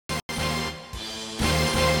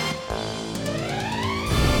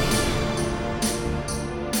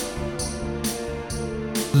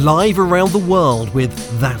Live around the world with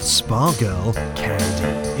that spa girl, Candy.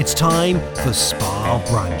 It's time for Spa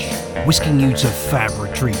Brunch, whisking you to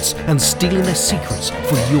favorite treats and stealing their secrets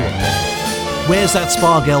for your love. Where's that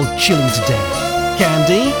spa girl chilling today?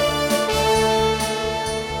 Candy?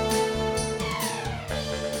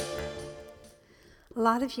 A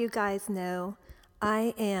lot of you guys know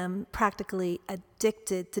I am practically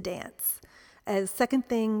addicted to dance. Second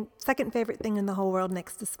favorite thing in the whole world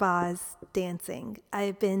next to spa is dancing.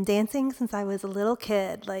 I've been dancing since I was a little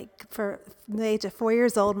kid. Like for the age of 4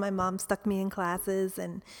 years old, my mom stuck me in classes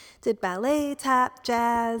and did ballet, tap,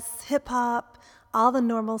 jazz, hip hop, all the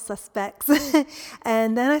normal suspects.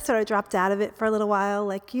 And then I sort of dropped out of it for a little while,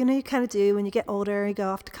 like, you kind of do when you get older, you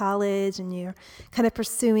go off to college and you're kind of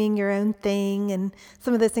pursuing your own thing. And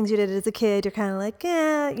some of those things you did as a kid, you're kind of like,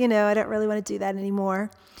 I don't really want to do that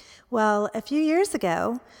anymore. Well, a few years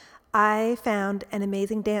ago, I found an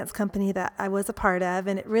amazing dance company that I was a part of,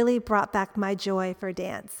 and it really brought back my joy for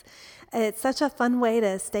dance. It's such a fun way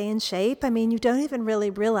to stay in shape. I mean, you don't even really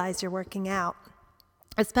realize you're working out,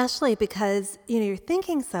 especially because, you're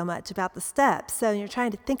thinking so much about the steps. So you're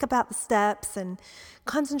trying to think about the steps and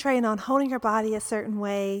concentrating on holding your body a certain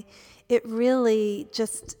way. It really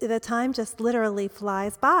the time just literally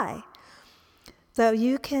flies by. So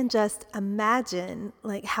you can just imagine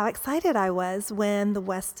how excited I was when the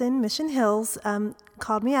Westin Mission Hills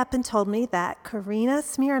called me up and told me that Karina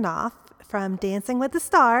Smirnoff from Dancing with the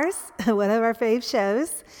Stars, one of our fave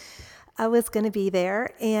shows, was going to be there,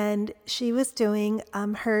 and she was doing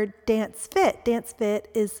her Dance Fit. Dance Fit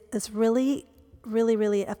is really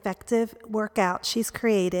effective workout she's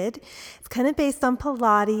created. It's kind of based on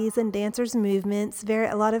Pilates and dancers' movements,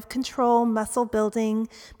 a lot of control, muscle building,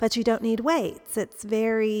 but you don't need weights. It's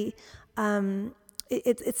very,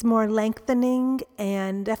 it's more lengthening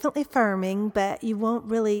and definitely firming, but you won't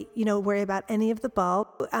really, worry about any of the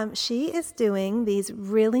bulk. She is doing these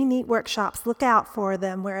really neat workshops. Look out for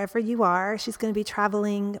them wherever you are. She's going to be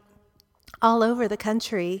traveling all over the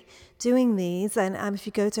country doing these. And if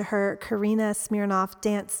you go to her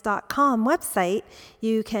KarinaSmirnoffDance.com website,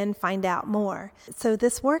 you can find out more. So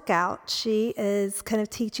this workout, she is kind of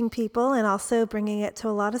teaching people and also bringing it to a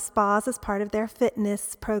lot of spas as part of their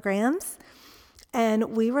fitness programs.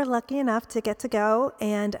 And we were lucky enough to get to go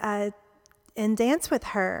and dance with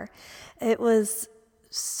her. It was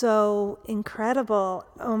so incredible.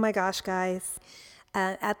 Oh my gosh, guys.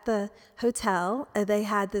 At the hotel, they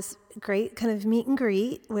had this great kind of meet and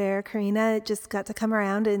greet where Karina just got to come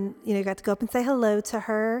around and, got to go up and say hello to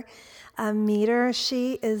her, meet her.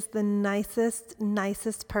 She is the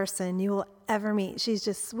nicest person you will ever meet. She's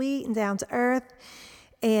just sweet and down to earth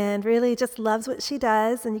and really just loves what she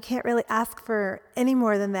does. And you can't really ask for any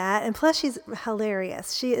more than that. And plus, she's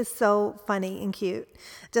hilarious. She is so funny and cute.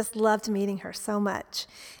 Just loved meeting her so much.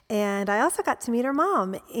 And I also got to meet her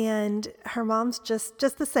mom, and her mom's just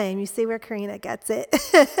the same. You see where Karina gets it,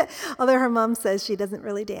 although her mom says she doesn't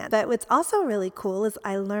really dance. But what's also really cool is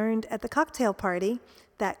I learned at the cocktail party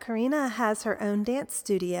that Karina has her own dance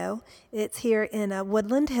studio. It's here in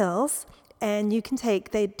Woodland Hills, and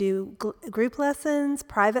they do group lessons,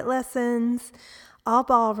 private lessons, all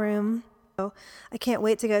ballroom. I can't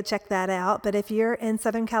wait to go check that out. But if you're in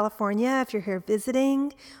Southern California, if you're here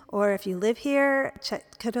visiting, or if you live here,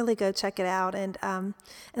 totally go check it out and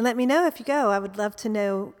let me know if you go. I would love to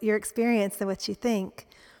know your experience and what you think.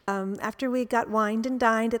 After we got wined and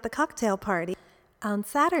dined at the cocktail party, on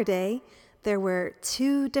Saturday, there were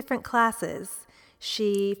 2 different classes.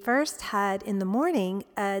 She first had in the morning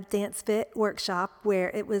a Dance Fit workshop where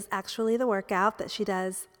it was actually the workout that she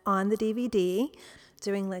does on the DVD,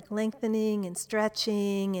 doing lengthening and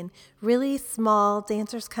stretching and really small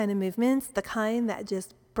dancers kind of movements, the kind that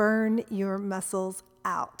just burn your muscles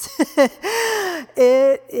out.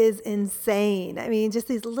 It is insane. I mean, just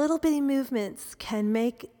these little bitty movements can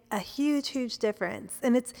make a huge difference.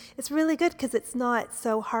 And it's really good because it's not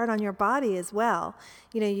so hard on your body as well.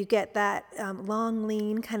 You get that long,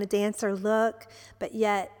 lean kind of dancer look, but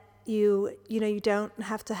yet you don't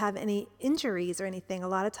have to have any injuries or anything. A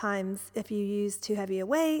lot of times if you use too heavy a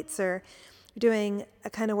weights or you're doing a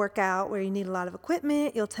kind of workout where you need a lot of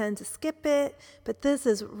equipment, you'll tend to skip it. But this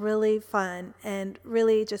is really fun and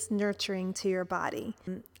really just nurturing to your body.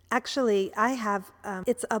 Actually, I have,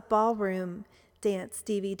 it's a ballroom dance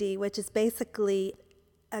DVD, which is basically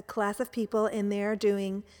a class of people in there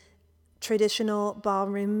doing traditional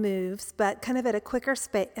ballroom moves, but kind of at a quicker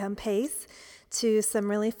pace to some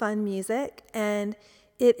really fun music. And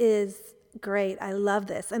it is great. I love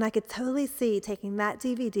this. And I could totally see taking that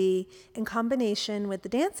DVD in combination with the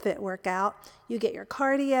Dance Fit workout. You get your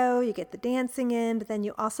cardio, you get the dancing in, but then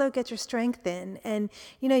you also get your strength in. And,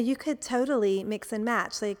 you could totally mix and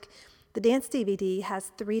match. Like the dance DVD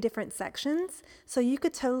has 3 different sections. So you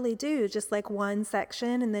could totally do just like one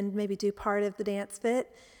section and then maybe do part of the Dance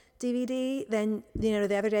Fit DVD. Then,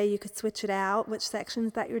 the other day you could switch it out, which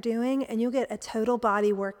sections that you're doing, and you'll get a total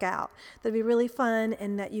body workout that'll be really fun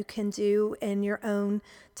and that you can do in your own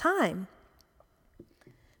time.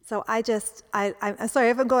 So I'm sorry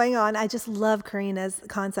if I'm going on. I just love Karina's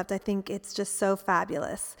concept. I think it's just so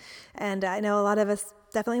fabulous. And I know a lot of us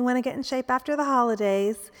definitely want to get in shape after the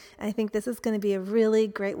holidays. And I think this is going to be a really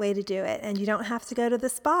great way to do it. And you don't have to go to the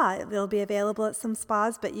spa. It'll be available at some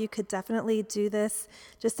spas, but you could definitely do this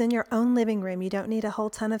just in your own living room. You don't need a whole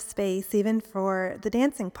ton of space, even for the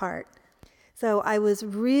dancing part. So I was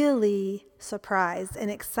really surprised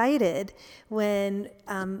and excited when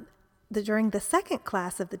during the second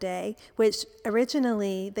class of the day, which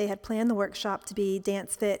originally they had planned the workshop to be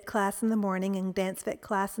Dance Fit class in the morning and Dance Fit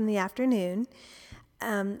class in the afternoon.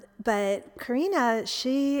 But Karina,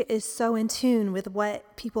 she is so in tune with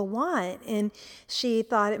what people want, and she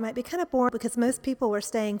thought it might be kind of boring because most people were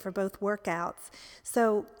staying for both workouts.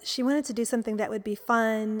 So she wanted to do something that would be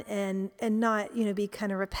fun and not, be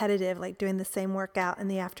kind of repetitive, like doing the same workout in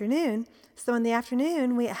the afternoon. So in the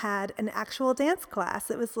afternoon, we had an actual dance class.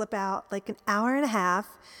 It was about like an hour and a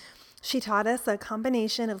half. She taught us a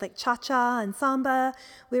combination of like cha-cha and samba.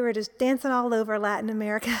 We were just dancing all over Latin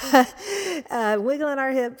America, wiggling our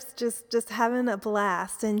hips, just having a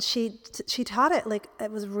blast. And she taught it like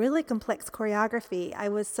it was really complex choreography. I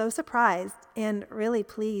was so surprised and really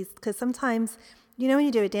pleased because sometimes, when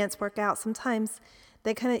you do a dance workout, sometimes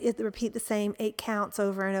they kind of repeat the same 8 counts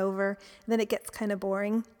over and over, and then it gets kind of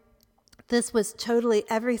boring. This was totally,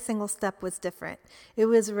 every single step was different. It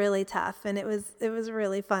was really tough, and it was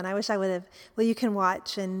really fun. I wish I would have, you can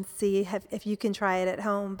watch and see if you can try it at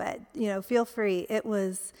home, but, feel free. It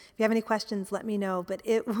was, if you have any questions, let me know, but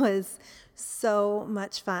it was so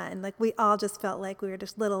much fun. Like, we all just felt like we were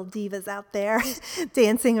just little divas out there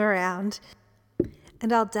dancing around.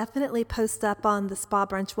 And I'll definitely post up on the Spa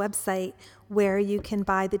Brunch website where you can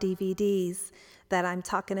buy the DVDs that I'm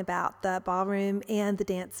talking about, the ballroom and the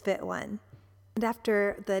Dance Fit one. And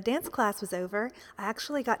after the dance class was over, I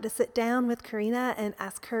actually got to sit down with Karina and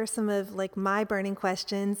ask her some of my burning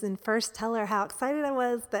questions, and first tell her how excited I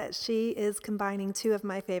was that she is combining 2 of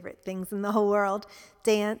my favorite things in the whole world,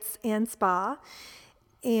 dance and spa.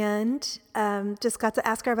 And just got to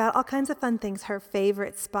ask her about all kinds of fun things, her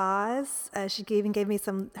favorite spas. She even gave me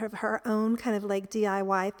some of her own kind of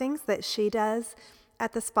DIY things that she does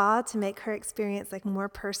at the spa to make her experience more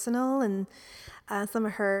personal, and some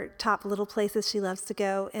of her top little places she loves to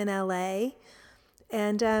go in LA.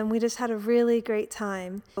 And we just had a really great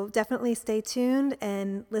time. So definitely stay tuned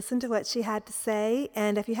and listen to what she had to say.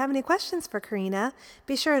 And if you have any questions for Karina,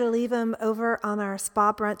 be sure to leave them over on our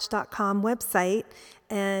spabrunch.com website,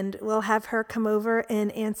 and we'll have her come over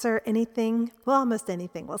and answer anything, almost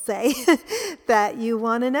anything we'll say, that you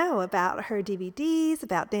want to know about her DVDs,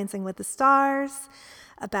 about Dancing with the Stars,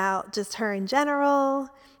 about just her in general.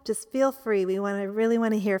 Just feel free. We really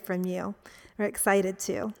want to hear from you. We're excited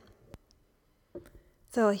to.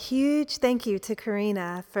 So a huge thank you to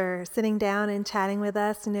Karina for sitting down and chatting with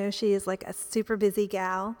us. She is a super busy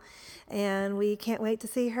gal, and we can't wait to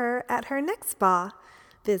see her at her next spa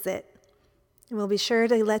visit. And we'll be sure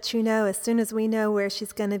to let you know as soon as we know where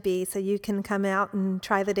she's going to be, so you can come out and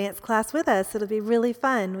try the dance class with us. It'll be really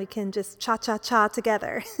fun. We can just cha-cha-cha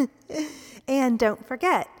together. And don't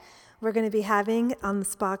forget, we're going to be having on the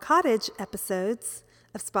Spa Cottage episodes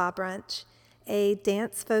of Spa Brunch a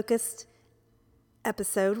dance-focused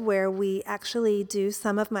episode where we actually do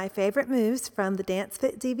some of my favorite moves from the Dance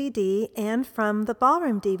Fit DVD and from the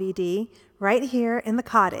Ballroom DVD right here in the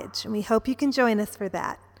cottage. And we hope you can join us for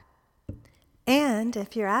that. And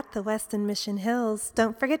if you're at the Westin Mission Hills,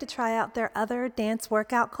 don't forget to try out their other dance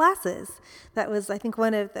workout classes. That was, I think,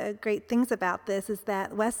 one of the great things about this is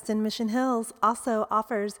that Westin Mission Hills also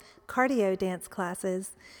offers cardio dance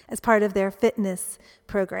classes as part of their fitness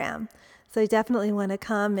program. So you definitely want to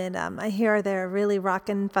come, and I hear they're a really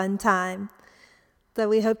rockin' fun time. So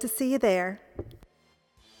we hope to see you there.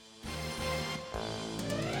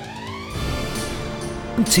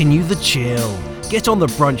 Continue the chill. Get on the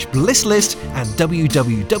Brunch Bliss list at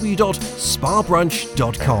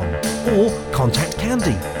www.spabrunch.com or contact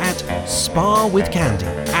Candy at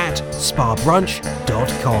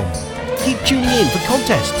sparwithcandy@spabrunch.com. Keep tuning in for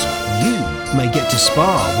contests. You may get to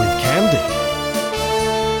spa with Candy.